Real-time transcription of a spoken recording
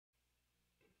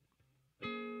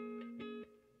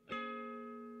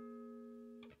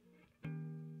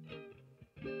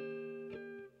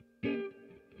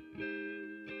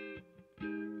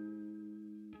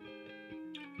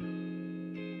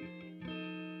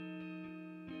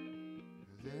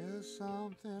There's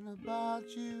something about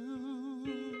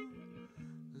you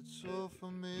that's so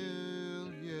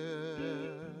familiar,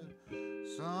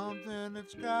 something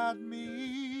that's got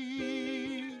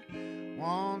me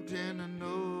wanting to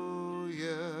know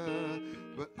you,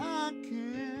 but I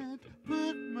can't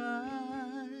put my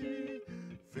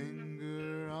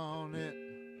finger on it,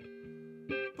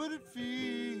 but it feels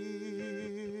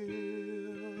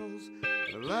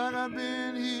like I've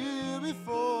been here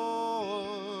before.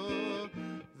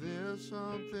 There's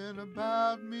something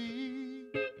about me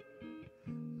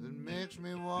that makes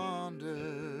me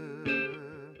wonder.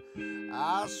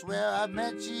 I swear I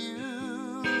met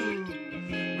you,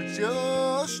 but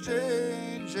you're a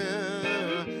stranger,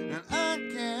 and I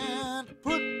can't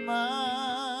put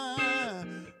my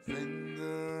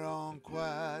finger on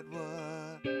quite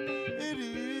what it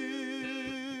is.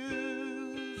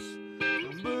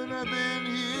 But I've been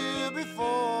here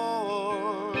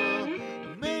before.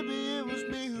 Maybe it was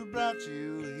me who brought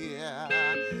you here.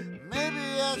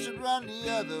 Maybe I should run the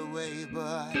other way,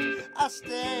 but I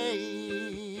stay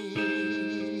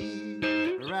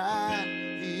right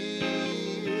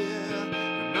here.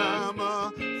 And I'm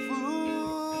a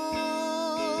fool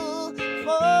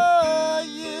for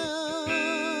you.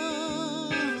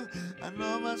 I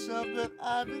know myself that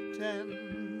I pretend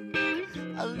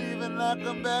I leave and I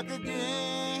come back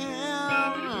again.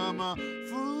 I'm a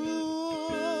fool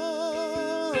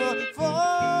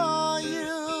for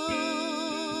you.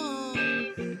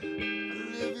 I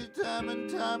live you time and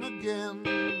time again.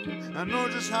 I know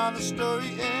just how the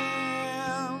story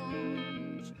ends.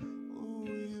 Oh,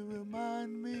 you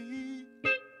remind me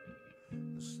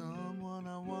of someone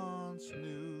I once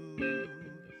knew.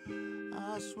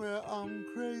 I swear I'm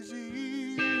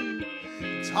crazy.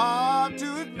 It's hard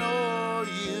to ignore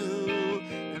you,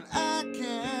 and I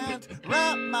can't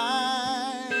wrap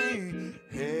my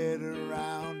head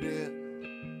around it,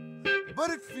 but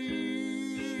it feels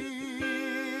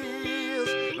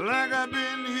like I've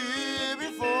been here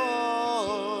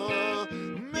before.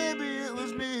 Maybe it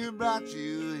was me who brought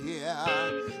you here,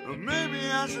 or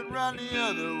maybe I should run the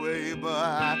other way,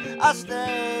 but I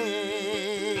stay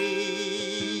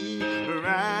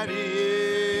right here.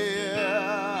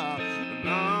 And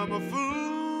I'm a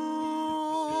fool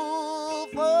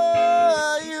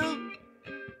for you.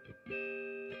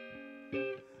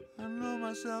 I know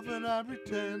myself and I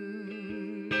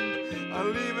pretend I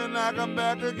leave and I come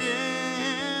back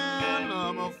again.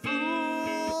 I'm a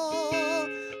fool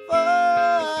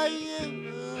for you.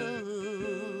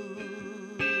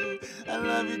 I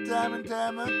love you time and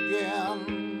time again.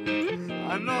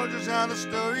 I know just how the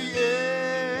story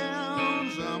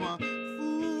ends. I'm a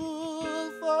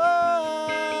fool for